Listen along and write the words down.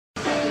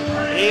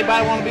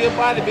Everybody want to be a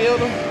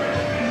bodybuilder,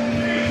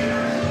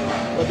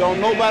 but don't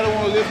nobody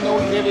want to lift no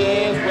heavy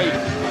ass weight.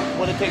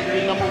 What it takes to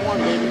be number one,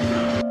 baby.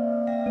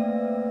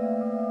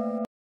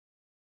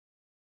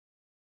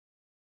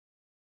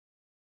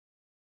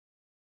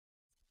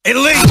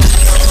 Elite!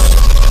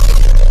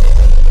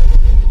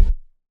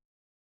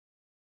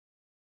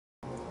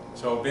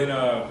 So been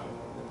a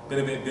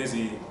bit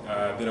busy,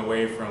 been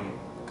away from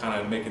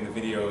kind of making the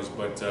videos,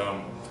 but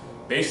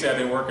basically I've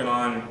been working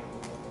on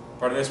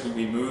part of this.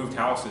 We moved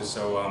houses,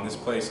 so this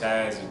place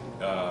has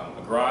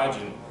a garage,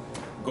 and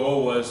the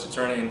goal was to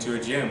turn it into a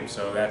gym.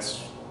 So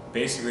that's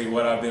basically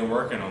what I've been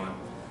working on,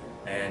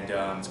 and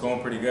it's going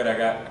pretty good.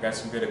 I got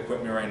some good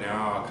equipment right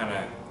now. I'll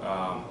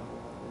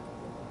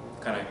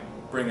kind of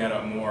bring that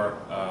up more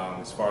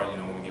as far as, you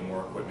know, when we get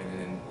more equipment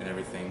and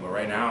everything. But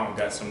right now I've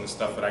got some of the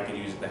stuff that I could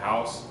use at the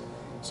house.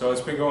 So it's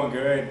been going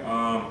good.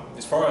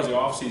 As far as the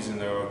off season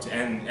though, to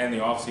end the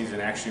off season,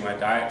 actually my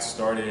diet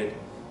started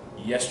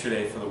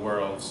yesterday for the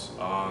Worlds.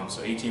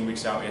 So 18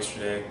 weeks out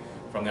yesterday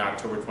from the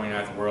October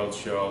 29th World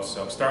show.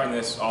 So I'm starting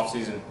this off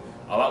season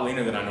a lot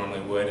leaner than I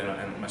normally would,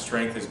 and my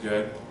strength is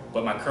good.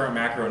 But my current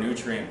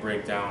macronutrient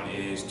breakdown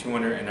is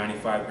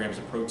 295 grams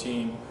of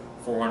protein,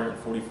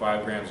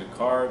 445 grams of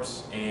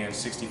carbs, and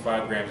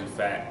 65 grams of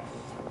fat.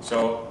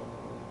 So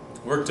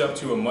worked up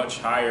to a much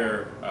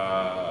higher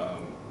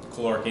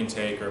caloric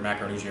intake or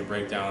macronutrient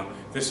breakdown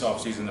this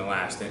off season than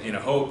last, in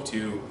a hope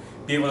to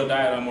be able to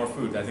diet on more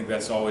food. I think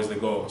that's always the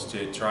goal, is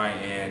to try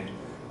and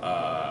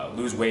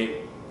lose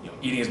weight, you know,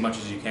 eating as much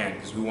as you can,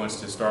 because who wants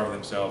to starve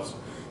themselves?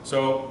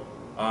 So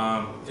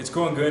it's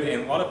going good,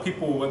 and a lot of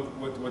people,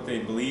 what they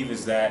believe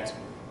is that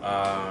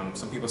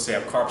some people say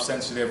I'm carb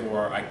sensitive,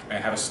 or I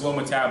have a slow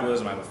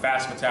metabolism, I have a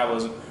fast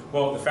metabolism.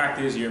 Well, the fact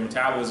is your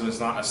metabolism is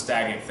not a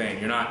stagnant thing.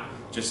 You're not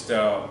just you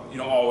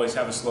know, always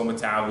have a slow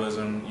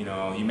metabolism. You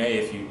know, you may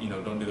if you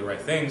know, don't do the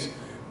right things,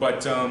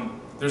 but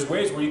there's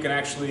ways where you can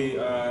actually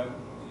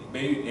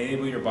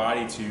enable your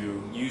body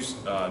to use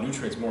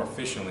nutrients more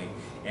efficiently,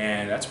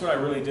 and that's what I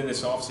really did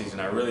this off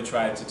season. I really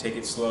tried to take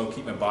it slow,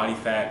 keep my body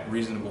fat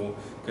reasonable,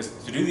 because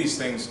to do these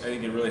things, I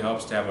think it really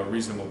helps to have a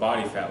reasonable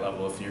body fat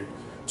level. If you're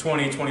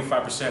 20,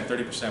 25%,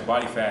 30%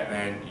 body fat,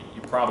 then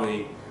you're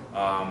probably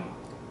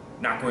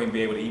not going to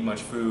be able to eat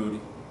much food,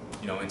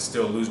 you know, and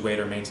still lose weight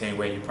or maintain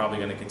weight. You're probably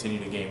going to continue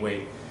to gain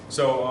weight.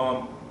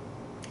 So,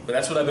 but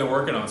that's what I've been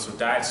working on. So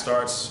diet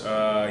starts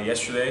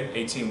yesterday,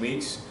 18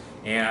 weeks,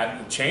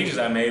 and the changes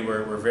I made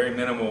were very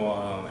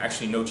minimal.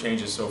 Actually, no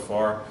changes so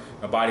far.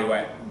 My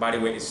body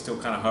weight is still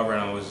kind of hovering.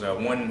 I was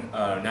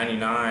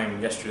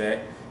 199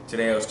 yesterday.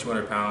 Today I was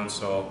 200 pounds.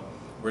 So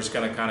we're just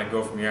going to kind of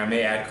go from here. I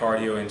may add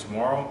cardio in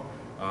tomorrow,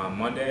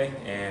 Monday,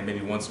 and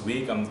maybe once a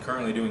week. I'm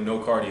currently doing no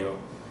cardio.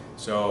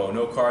 So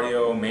no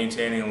cardio,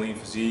 maintaining a lean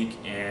physique,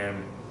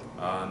 and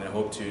I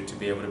hope to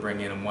be able to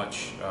bring in a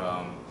much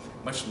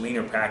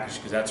leaner package,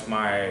 because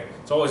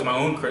it's always my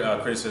own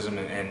criticism,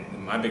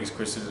 and my biggest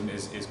criticism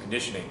is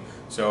conditioning.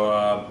 So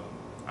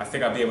I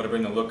think I'll be able to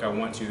bring the look I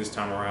want to this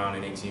time around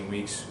in 18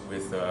 weeks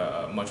with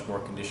a much more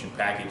conditioned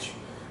package.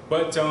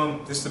 But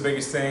this is the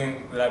biggest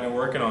thing that I've been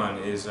working on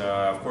is,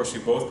 of course,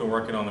 we've both been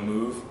working on the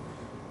move.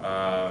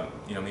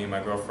 You know, me and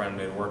my girlfriend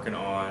have been working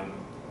on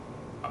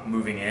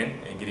moving in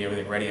and getting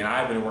everything ready, and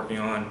I've been working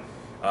on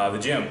the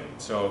gym.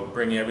 So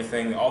bringing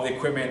everything, all the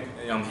equipment,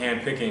 I'm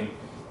hand picking,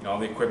 you know, all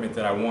the equipment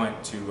that I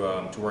want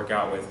to work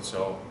out with.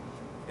 So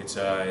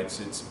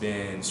it's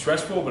been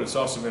stressful, but it's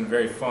also been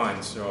very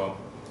fun. So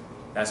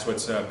that's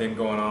what's been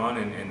going on,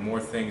 and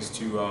more things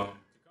to come.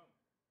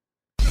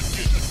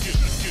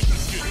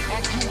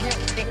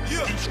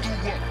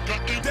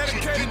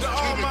 Dedicated to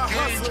all my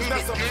hustlers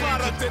that's a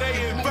product of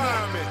their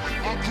environment.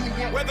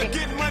 Whether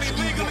getting money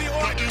legally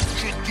or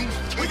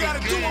we gotta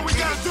do what we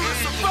gotta do to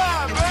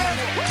survive, man.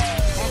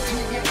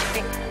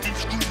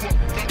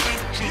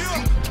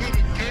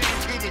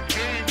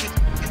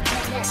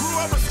 Grew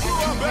up and screw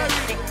up,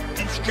 baby.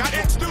 Got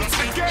introduced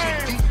to the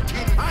game.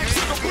 I ain't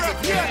took a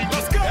breath yet.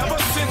 Let's go. Ever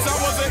since I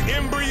was an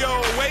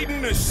embryo,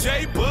 waiting to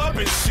shape up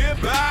and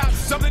ship out,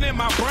 something in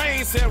my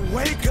brain said,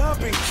 wake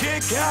up and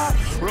kick out.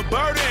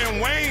 Roberta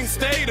and Wayne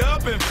stayed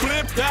up and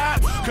flipped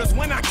out, cause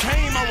when I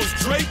came, I was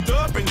draped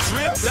up and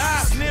dripped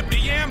out. Snipped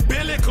the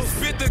umbilical,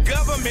 spit the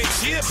government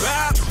chip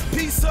out.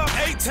 Piece up,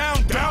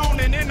 A-Town down,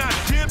 and then I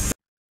dipped.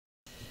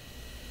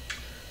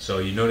 So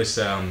you notice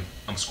I'm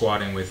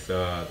squatting with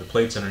the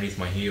plates underneath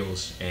my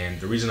heels, and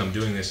the reason I'm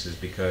doing this is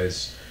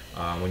because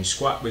when you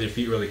squat with your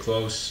feet really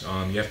close,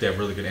 you have to have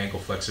really good ankle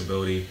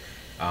flexibility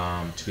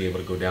to be able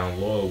to go down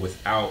low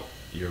without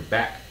your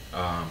back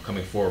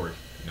coming forward.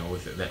 You know,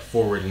 with that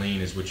forward lean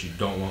is what you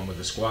don't want with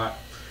a squat.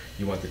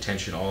 You want the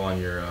tension all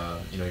on your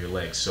you know, your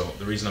legs. So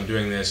the reason I'm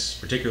doing this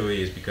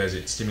particularly is because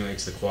it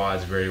stimulates the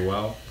quads very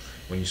well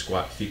when you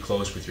squat feet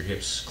close with your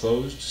hips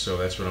closed. So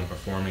that's what I'm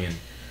performing.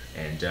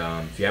 And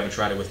if you haven't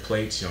tried it with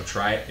plates, you know,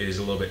 try it. It is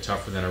a little bit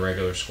tougher than a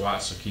regular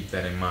squat, so keep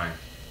that in mind.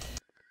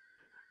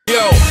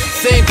 Yo,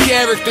 same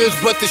characters,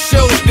 but the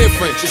show's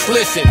different. Just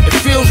listen, it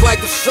feels like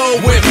the soul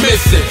went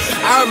missing.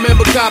 I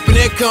remember copping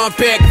that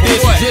compact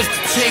disc just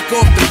to take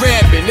off the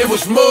rapping. It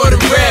was more than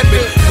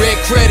rapping.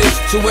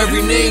 so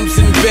every name's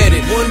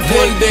embedded. One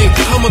day,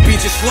 I'ma be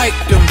just like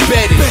them,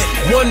 bet it.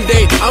 One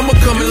day, I'ma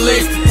come and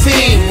lace the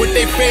team with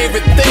their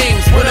favorite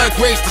things when I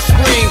grace the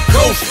screen,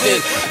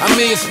 coasting. I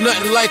mean, it's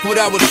nothing like what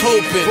I was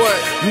hoping.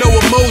 No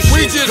emotion,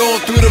 we just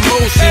going through the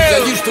motions. I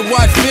used to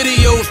watch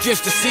videos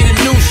just to see the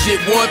new shit,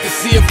 wanted to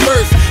see it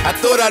first. I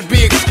thought I'd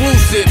be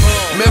exclusive.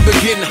 Remember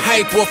getting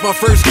hype off my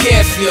first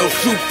Casio,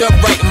 souped up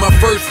writing my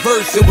first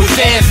verse, it was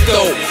ass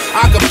though.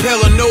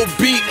 Acapella, no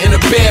beat, and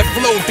a bad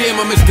flow.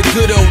 Damn, I miss the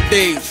good old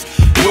days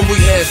when we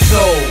had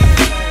soul.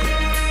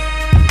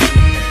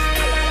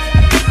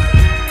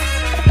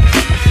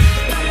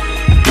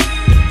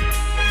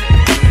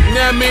 You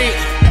know what I mean?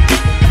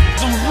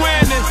 I'm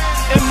winning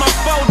in my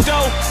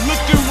photo,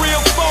 looking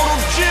real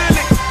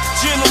photogenic.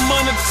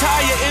 Gentleman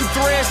attire in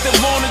threads that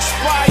won't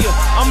expire.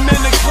 I'm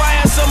in the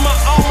class of my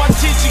own, my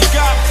teacher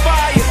got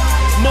fired.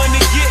 Money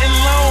getting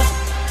low,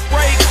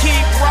 rate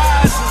keep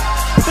rising.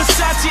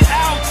 Versace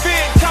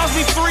outfit cost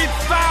me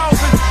 $3,000.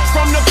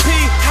 From the P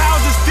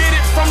houses, did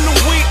it from the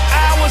week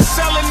hours.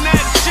 Selling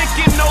that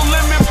chicken, no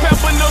lemon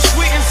pepper, no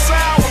sweet and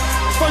sour.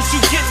 First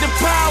you get the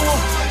power,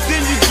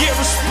 then you get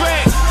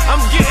respect. I'm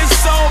getting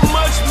so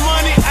much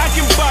money, I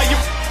can buy you.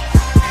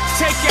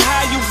 Take it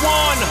how you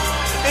wanna,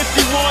 if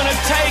you wanna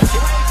take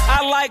it.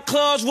 I like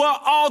clubs where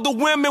all the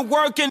women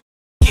working.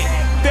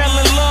 Fell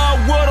in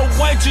love with a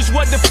waitress,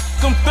 what the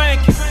f I'm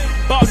thinking.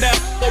 Bought that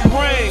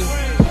ring,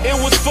 it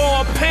was for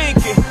a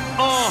pinky.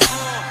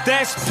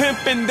 That's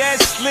pimpin',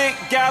 that's slick,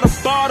 got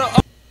a bottle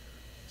of.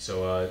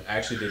 So I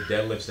actually did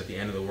deadlifts at the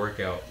end of the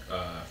workout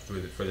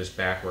for this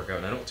back workout,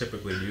 and I don't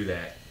typically do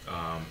that,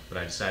 but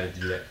I decided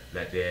to do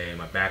that day.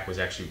 My back was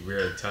actually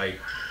really tight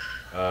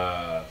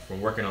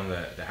from working on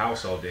the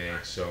house all day,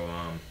 so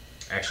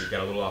actually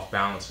got a little off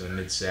balance in the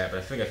mid-set, but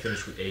I think I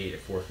finished with 8 at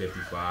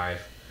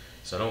 455.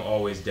 So I don't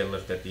always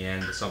deadlift at the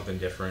end, but something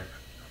different.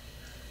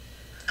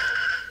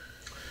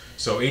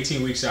 So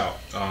 18 weeks out.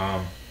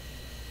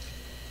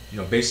 You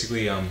know,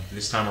 basically,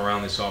 this time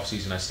around, this off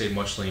season, I stayed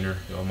much leaner,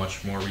 you know,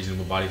 much more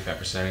reasonable body fat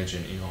percentage,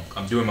 and you know,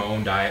 I'm doing my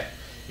own diet.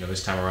 You know,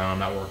 this time around, I'm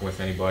not working with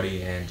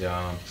anybody, and you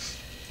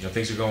know,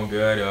 things are going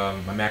good.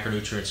 My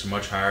macronutrients are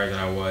much higher than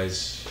I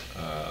was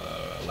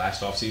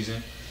last off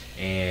season,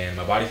 and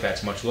my body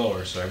fat's much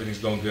lower, so everything's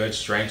going good.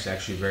 Strength's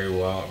actually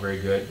very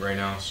good right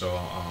now. So,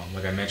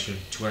 like I mentioned,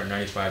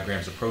 295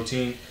 grams of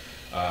protein,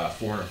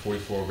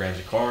 444 grams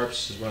of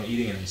carbs is what I'm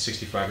eating, and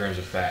 65 grams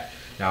of fat.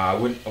 Now, I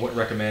wouldn't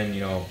recommend,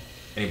 you know,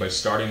 anybody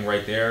starting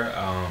right there.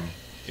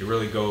 It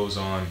really goes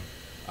on,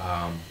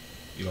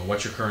 you know,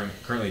 what you're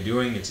currently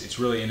doing. It's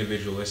really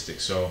individualistic.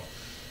 So,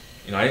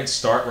 you know, I didn't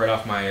start right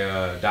off my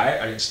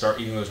diet. I didn't start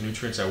eating those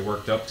nutrients. I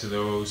worked up to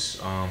those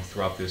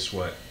throughout this,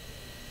 I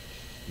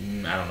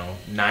don't know,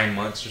 9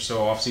 months or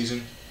so off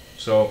season.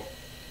 So,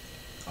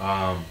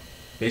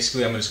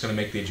 basically, I'm just going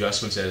to make the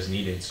adjustments as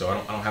needed. So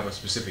I don't have a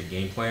specific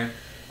game plan.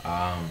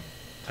 I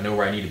know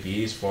where I need to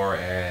be as far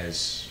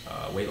as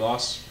weight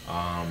loss.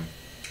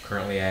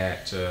 Currently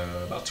at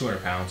about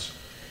 200 pounds.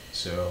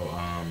 So,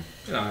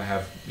 you know, I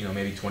have, you know,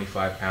 maybe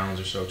 25 pounds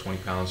or so, 20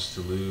 pounds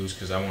to lose,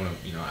 because I want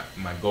to, you know,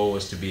 my goal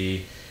is to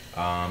be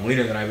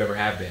leaner than I've ever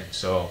have been.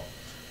 So,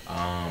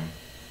 I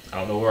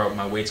don't know where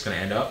my weight's going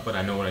to end up, but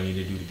I know what I need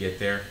to do to get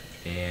there,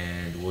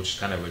 and we'll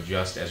just kind of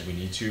adjust as we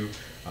need to.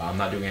 I'm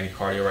not doing any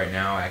cardio right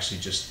now. I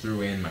actually just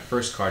threw in my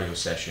first cardio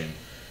session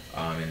in,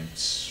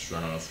 I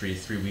don't know, three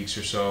weeks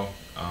or so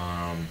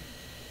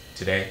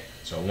today.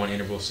 So one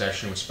interval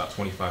session, which is about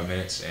 25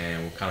 minutes,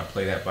 and we'll kind of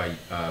play that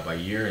by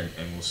year,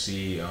 and we'll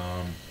see, you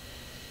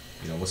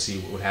know, we'll see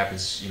what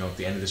happens, you know, at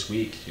the end of this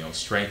week. You know,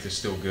 strength is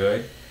still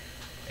good,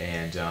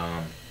 and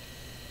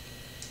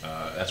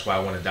that's why I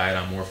want to diet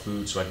on more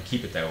food so I can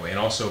keep it that way, and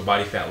also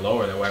body fat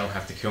lower. That way I don't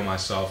have to kill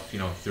myself, you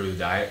know, through the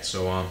diet.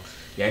 So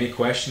yeah, any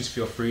questions?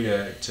 Feel free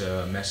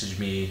to message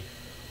me,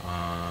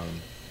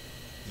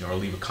 you know, or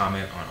leave a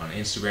comment on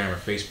Instagram or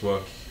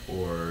Facebook,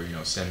 or you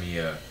know, send me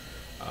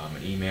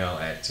an email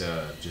at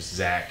just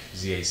Zac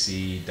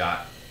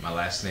dot my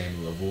last name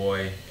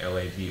Lavoie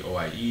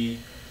LAVOIE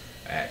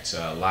at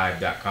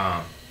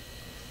live.com,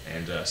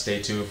 and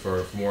stay tuned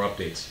for more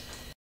updates.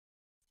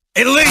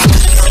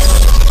 Elite.